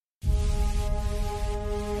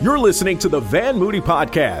You're listening to the Van Moody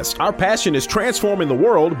Podcast. Our passion is transforming the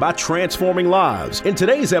world by transforming lives. In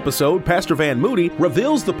today's episode, Pastor Van Moody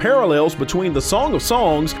reveals the parallels between the Song of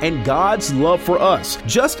Songs and God's love for us.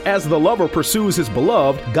 Just as the lover pursues his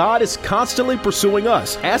beloved, God is constantly pursuing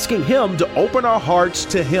us, asking him to open our hearts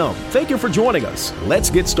to him. Thank you for joining us. Let's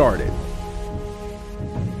get started.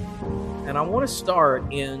 And I want to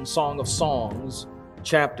start in Song of Songs,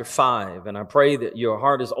 chapter 5, and I pray that your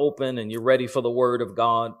heart is open and you're ready for the Word of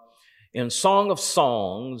God. In Song of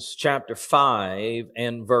Songs, chapter 5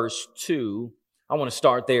 and verse 2, I want to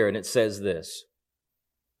start there, and it says this: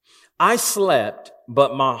 I slept,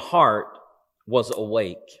 but my heart was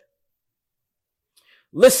awake.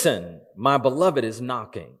 Listen, my beloved is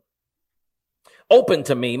knocking. Open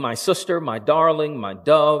to me, my sister, my darling, my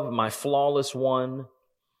dove, my flawless one.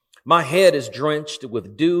 My head is drenched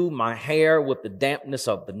with dew, my hair with the dampness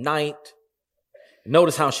of the night.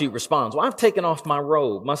 Notice how she responds. Well, I've taken off my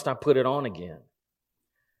robe. Must I put it on again?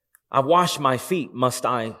 I've washed my feet. Must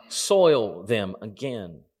I soil them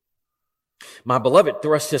again? My beloved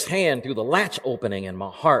thrust his hand through the latch opening, and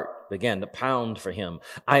my heart began to pound for him.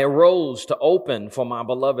 I arose to open for my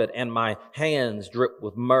beloved, and my hands dripped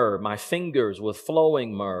with myrrh, my fingers with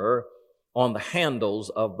flowing myrrh on the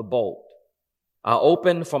handles of the bolt. I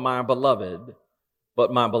opened for my beloved,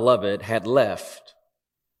 but my beloved had left.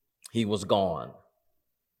 He was gone.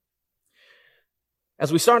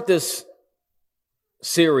 As we start this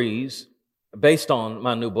series based on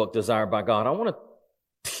my new book, Desired by God, I want to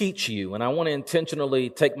teach you, and I want to intentionally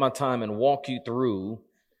take my time and walk you through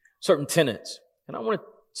certain tenets. And I want to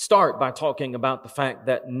start by talking about the fact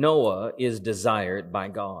that Noah is desired by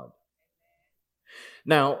God.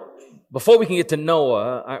 Now, before we can get to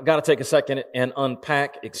Noah, I've got to take a second and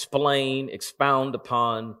unpack, explain, expound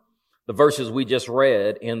upon the verses we just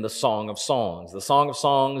read in the Song of Songs. The Song of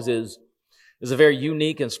Songs is a very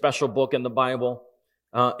unique and special book in the Bible.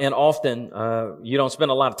 And often you don't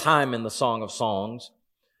spend a lot of time in the Song of Songs.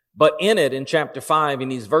 But in it, in chapter 5, in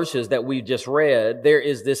these verses that we just read, there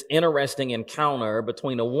is this interesting encounter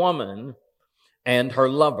between a woman and her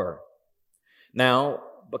lover. Now,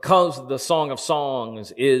 because the Song of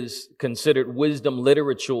Songs is considered wisdom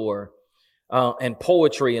literature and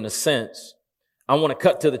poetry in a sense, I want to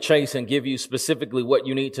cut to the chase and give you specifically what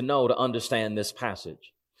you need to know to understand this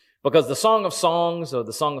passage. Because the Song of Songs, or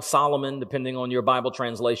the Song of Solomon, depending on your Bible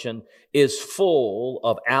translation, is full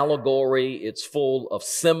of allegory, it's full of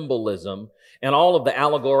symbolism, and all of the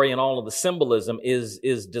allegory and all of the symbolism is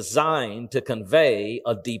designed to convey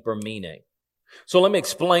a deeper meaning. So let me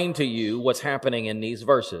explain to you what's happening in these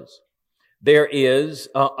verses. There is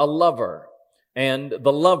a lover, and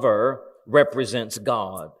the lover represents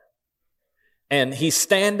God. And he's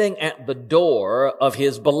standing at the door of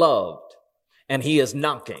his beloved, and he is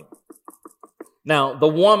knocking. Now, the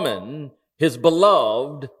woman, his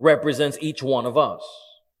beloved, represents each one of us,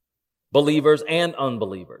 believers and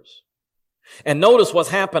unbelievers. And notice what's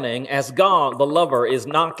happening as God, the lover, is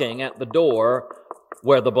knocking at the door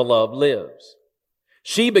where the beloved lives.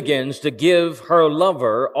 She begins to give her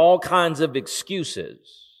lover all kinds of excuses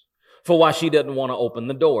for why she doesn't want to open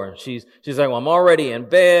the door. She's like, well, I'm already in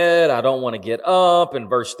bed. I don't want to get up. In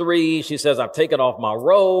verse 3, she says, I've taken off my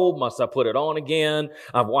robe. Must I put it on again?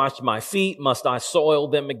 I've washed my feet. Must I soil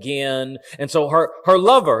them again? And so her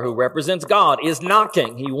lover, who represents God, is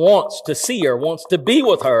knocking. He wants to see her, wants to be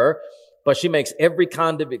with her, but she makes every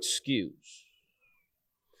kind of excuse.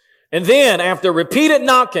 And then after repeated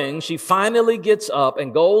knocking, she finally gets up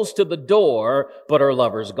and goes to the door, but her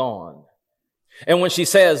lover's gone. And when she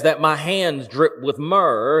says that my hands drip with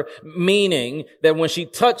myrrh, meaning that when she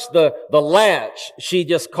touched the latch, she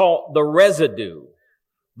just caught the residue,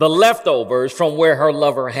 the leftovers from where her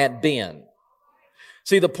lover had been.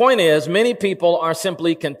 See, the point is, many people are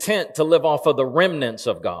simply content to live off of the remnants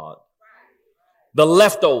of God, the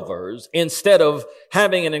leftovers, instead of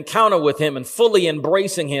having an encounter with him and fully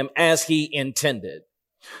embracing him as he intended.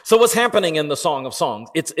 So what's happening in the Song of Songs?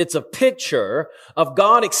 It's a picture of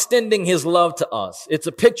God extending his love to us. It's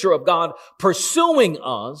a picture of God pursuing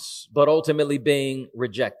us, but ultimately being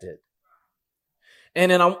rejected.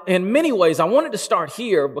 And in many ways, I wanted to start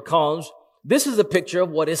here because this is a picture of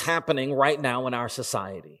what is happening right now in our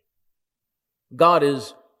society. God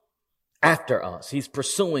is after us. He's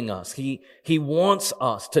pursuing us. He wants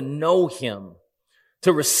us to know him,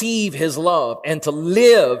 to receive his love, and to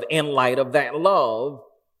live in light of that love.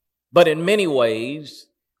 But in many ways,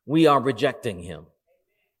 we are rejecting him.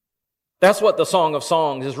 That's what the Song of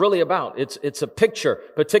Songs is really about. It's a picture,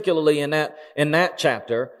 particularly in that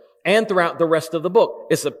chapter and throughout the rest of the book.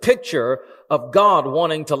 It's a picture of God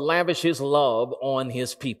wanting to lavish his love on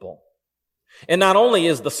his people. And not only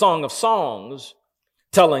is the Song of Songs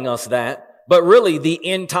telling us that, but really the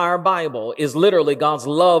entire Bible is literally God's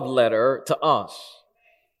love letter to us.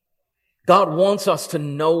 God wants us to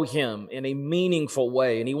know him in a meaningful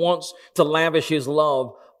way, and he wants to lavish his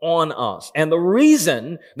love on us. And the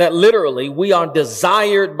reason that literally we are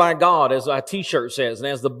desired by God, as our t-shirt says, and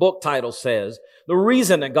as the book title says, the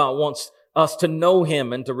reason that God wants us to know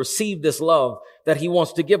him and to receive this love that he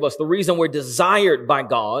wants to give us, the reason we're desired by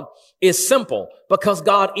God is simple, because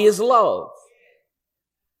God is love.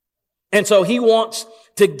 And so he wants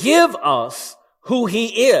to give us who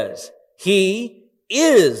he is. He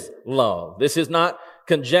is love. This is not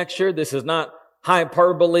conjecture. This is not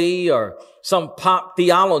hyperbole or some pop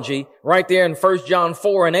theology. Right there in 1 John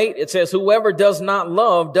 4:8, it says, whoever does not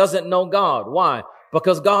love doesn't know God. Why?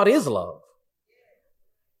 Because God is love.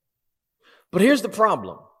 But here's the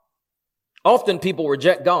problem. Often people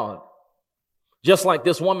reject God, just like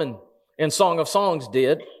this woman in Song of Songs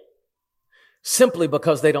did, simply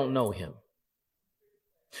because they don't know him.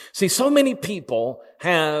 See, so many people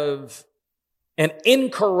have an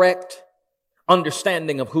incorrect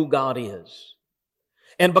understanding of who God is.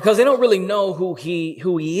 And because they don't really know who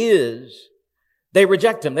he is, they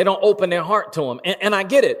reject him. They don't open their heart to him. And I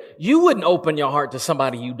get it. You wouldn't open your heart to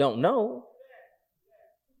somebody you don't know.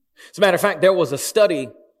 As a matter of fact, there was a study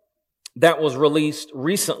that was released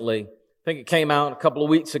recently. I think it came out a couple of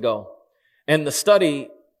weeks ago. And the study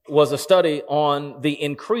was a study on the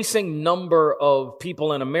increasing number of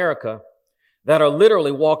people in America that are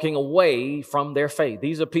literally walking away from their faith.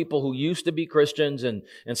 These are people who used to be Christians and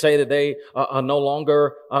say that they are no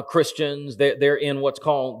longer Christians. They're in what's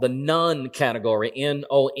called the none category,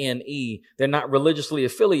 N-O-N-E. They're not religiously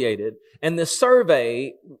affiliated. And this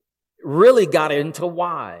survey really got into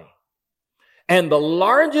why. And the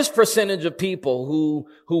largest percentage of people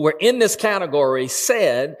who were in this category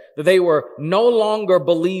said that they were no longer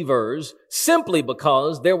believers simply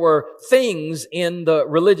because there were things in the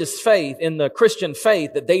religious faith, in the Christian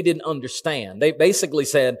faith, that they didn't understand. They basically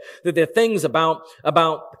said that there are things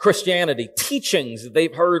about Christianity, teachings that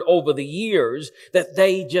they've heard over the years that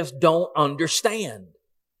they just don't understand.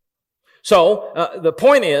 So the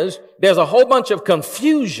point is, there's a whole bunch of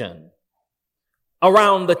confusion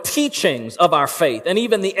around the teachings of our faith and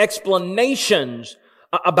even the explanations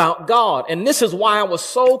about God. And this is why I was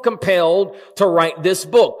so compelled to write this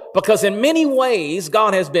book, because in many ways,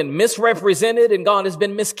 God has been misrepresented and God has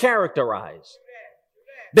been mischaracterized.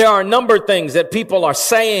 There are a number of things that people are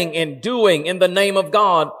saying and doing in the name of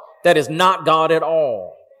God that is not God at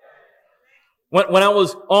all. When I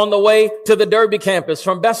was on the way to the Derby campus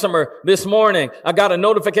from Bessemer this morning, I got a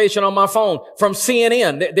notification on my phone from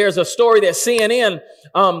CNN. There's a story that CNN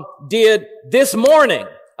did this morning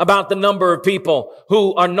about the number of people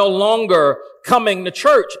who are no longer coming to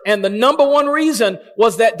church. And the number one reason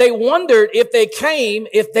was that they wondered if they came,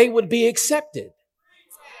 if they would be accepted.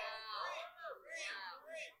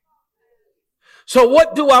 So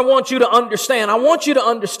what do I want you to understand? I want you to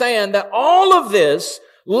understand that all of this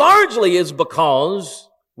largely is because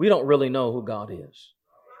we don't really know who God is.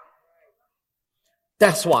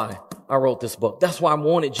 That's why I wrote this book. That's why I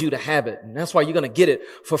wanted you to have it. And that's why you're going to get it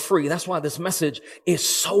for free. That's why this message is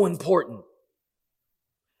so important.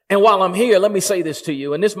 And while I'm here, let me say this to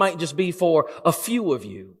you, and this might just be for a few of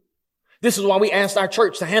you. This is why we asked our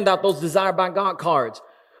church to hand out those Desired by God cards,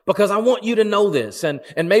 because I want you to know this. And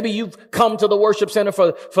maybe you've come to the worship center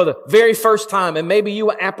for the very first time, and maybe you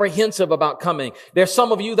were apprehensive about coming. There's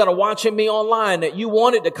some of you that are watching me online that you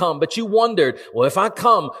wanted to come, but you wondered, well, if I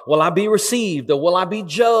come, will I be received, or will I be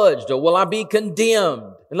judged, or will I be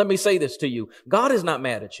condemned? And let me say this to you. God is not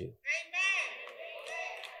mad at you.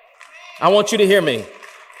 I want you to hear me.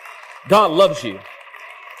 God loves you.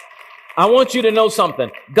 I want you to know something.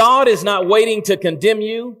 God is not waiting to condemn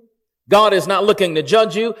you. God is not looking to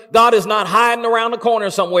judge you. God is not hiding around the corner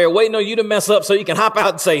somewhere waiting on you to mess up so you can hop out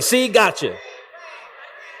and say, see, gotcha.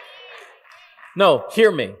 No,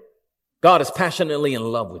 hear me. God is passionately in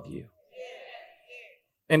love with you.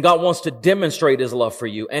 And God wants to demonstrate his love for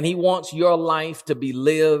you. And he wants your life to be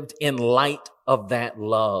lived in light of that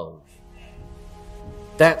love.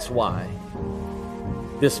 That's why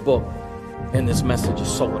this book and this message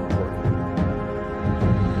is so important.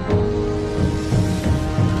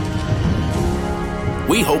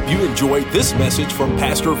 We hope you enjoyed this message from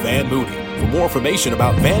Pastor Van Moody. For more information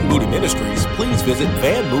about Van Moody Ministries, please visit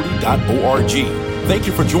vanmoody.org. Thank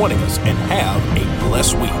you for joining us and have a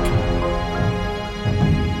blessed week.